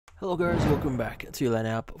Hello guys, welcome back to LAN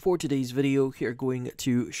app. For today's video, we are going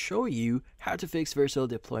to show you how to fix Vercel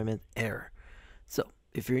deployment error. So,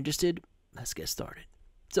 if you're interested, let's get started.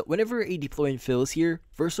 So, whenever a deployment fails here,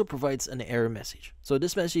 Vercel provides an error message. So,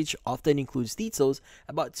 this message often includes details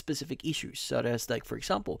about specific issues, such as, like, for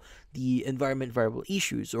example, the environment variable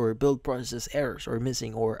issues, or build process errors, or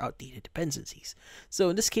missing or outdated dependencies.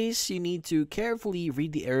 So, in this case, you need to carefully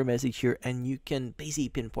read the error message here, and you can basically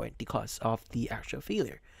pinpoint the cause of the actual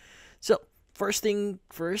failure. So, first thing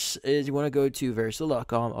first is you want to go to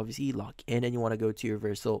vercel.com, obviously log in, and you want to go to your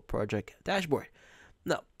Vercel project dashboard.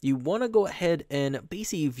 Now, you want to go ahead and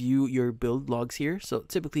basically view your build logs here. So,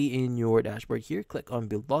 typically in your dashboard here, click on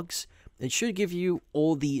build logs. It should give you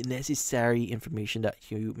all the necessary information that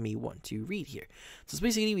you may want to read here. So,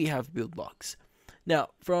 basically, we have build logs. Now,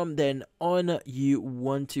 from then on, you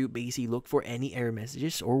want to basically look for any error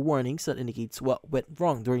messages or warnings that indicates what went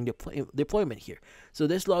wrong during the deployment here. So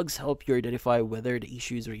these logs help you identify whether the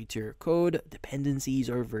issue is related to your code,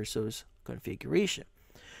 dependencies, or Vercel's configuration.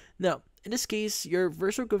 Now, in this case, your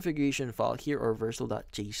Vercel configuration file here, or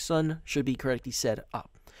vercel.json, should be correctly set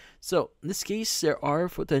up. So in this case, there are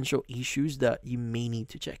potential issues that you may need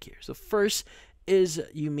to check here. So first is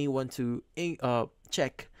you may want to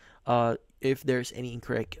check if there's any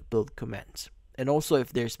incorrect build commands, and also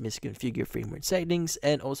if there's misconfigured framework settings,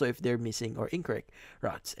 and also if they're missing or incorrect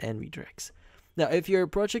routes and redirects. Now, if your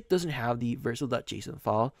project doesn't have the vercel.json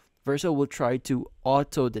file, Vercel will try to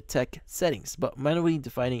auto-detect settings, but manually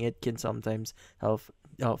defining it can sometimes help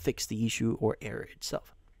fix the issue or error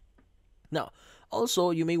itself. Now, also,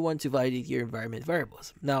 you may want to validate your environment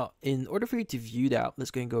variables. Now, in order for you to view that, let's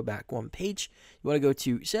go and go back one page. You want to go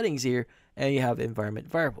to settings here, and you have environment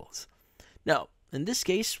variables. Now, in this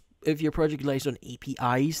case, if your project relies on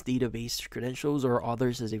APIs, database credentials, or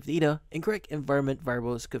other sensitive data, incorrect environment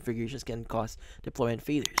variables configurations can cause deployment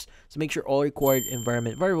failures. So make sure all required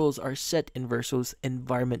environment variables are set in Vercel's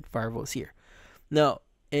environment variables here. Now,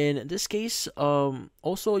 in this case,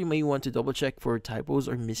 also you may want to double check for typos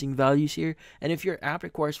or missing values here. And if your app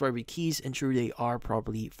requires variable keys, ensure they are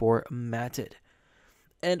properly formatted.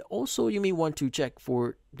 And also you may want to check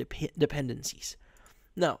for dependencies.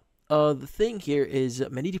 Now, the thing here is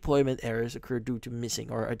many deployment errors occur due to missing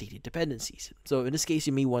or outdated dependencies. So in this case,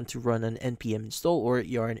 you may want to run an npm install or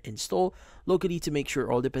yarn install locally to make sure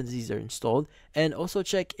all dependencies are installed, and also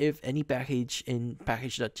check if any package in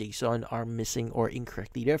package.json are missing or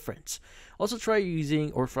incorrectly referenced. Also try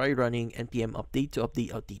running npm update to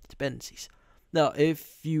update outdated dependencies. Now,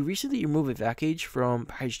 if you recently remove a package from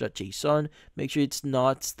package.json, make sure it's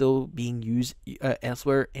not still being used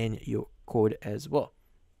elsewhere in your code as well.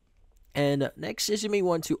 And next is you may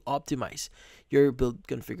want to optimize your build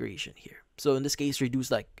configuration here. So in this case,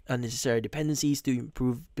 reduce like unnecessary dependencies to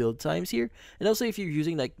improve build times here. And also if you're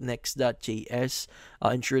using like next.js,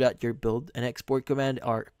 ensure that your build and export command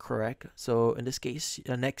are correct. So in this case,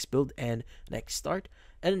 next build and next start.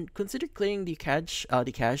 And consider clearing the cache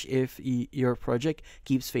if your project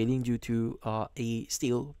keeps failing due to a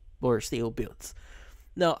stale builds.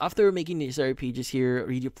 Now, after making necessary pages here,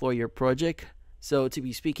 redeploy your project. So to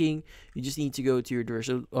be speaking, you just need to go to your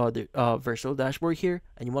Vercel dashboard here,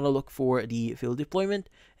 and you want to look for the field deployment,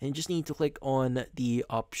 and you just need to click on the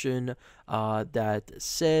option that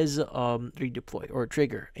says redeploy or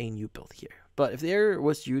trigger a new build here. But if the error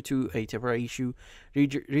was due to a temporary issue,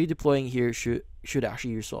 redeploying here should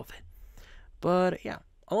actually resolve it. But yeah,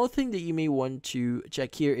 another thing that you may want to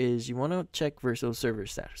check here is you want to check Vercel server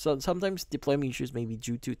status. So sometimes deployment issues may be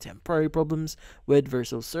due to temporary problems with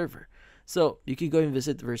Vercel server. So you can go and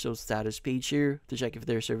visit the Vercel status page here to check if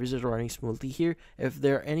their services are running smoothly here. If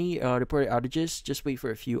there are any reported outages, just wait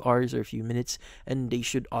for a few hours or a few minutes, and they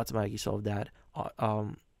should automatically solve that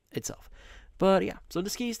itself. But yeah, so in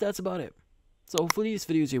this case, that's about it. So hopefully this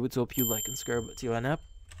video is able to help you like and subscribe to LAN app.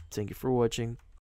 Thank you for watching.